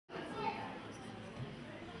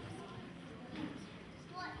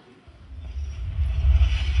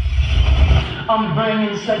I'm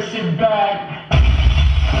bringing sexy back.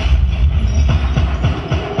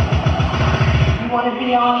 You wanna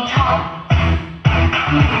be on top? Wanna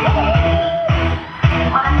be on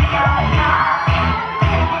top?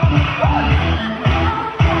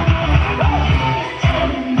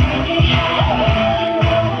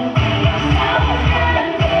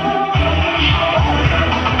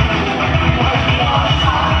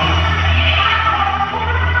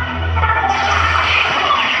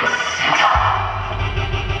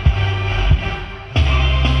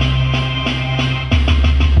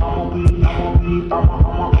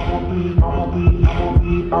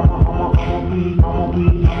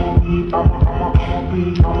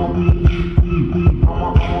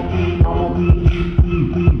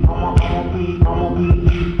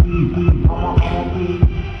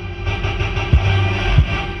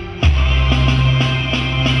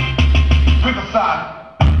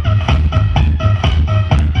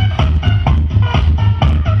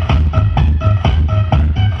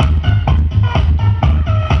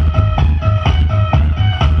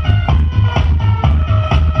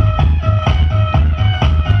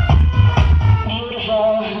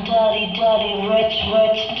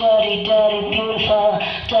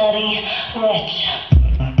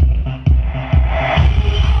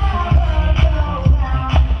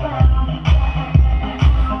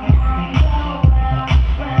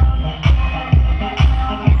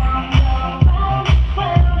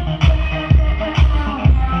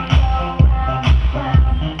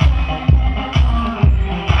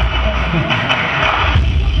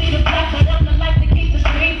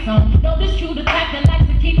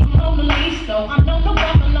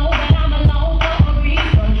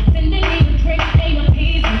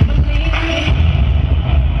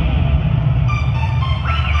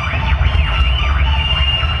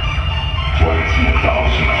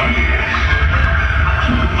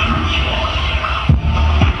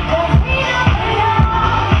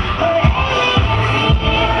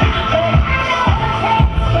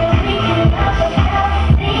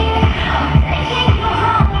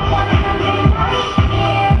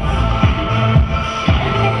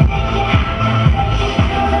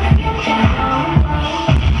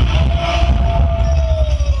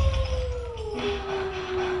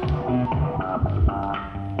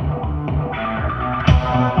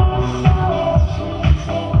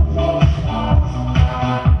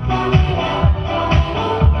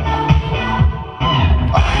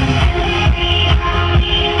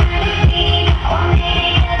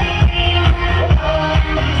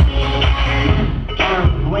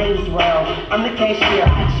 I'm the cashier,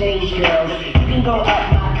 I change girls. You can go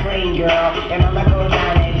up my crane, girl, and I'ma go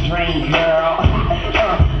down that drain, girl.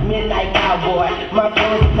 Midnight cowboy, my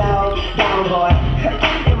clothes down, down boy.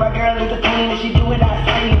 And my girl is the queen, and she do what I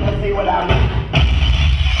say, and I say what I mean.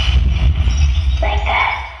 Like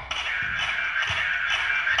that.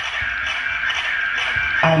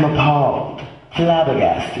 I'm appalled,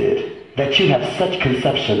 flabbergasted, that you have such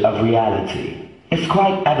conception of reality. It's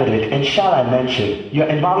quite evident, and shall I mention, your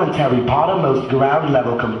involuntary bottommost ground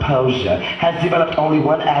level composure has developed only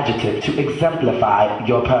one adjective to exemplify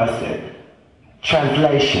your person.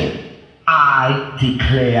 Translation: I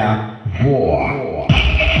declare war.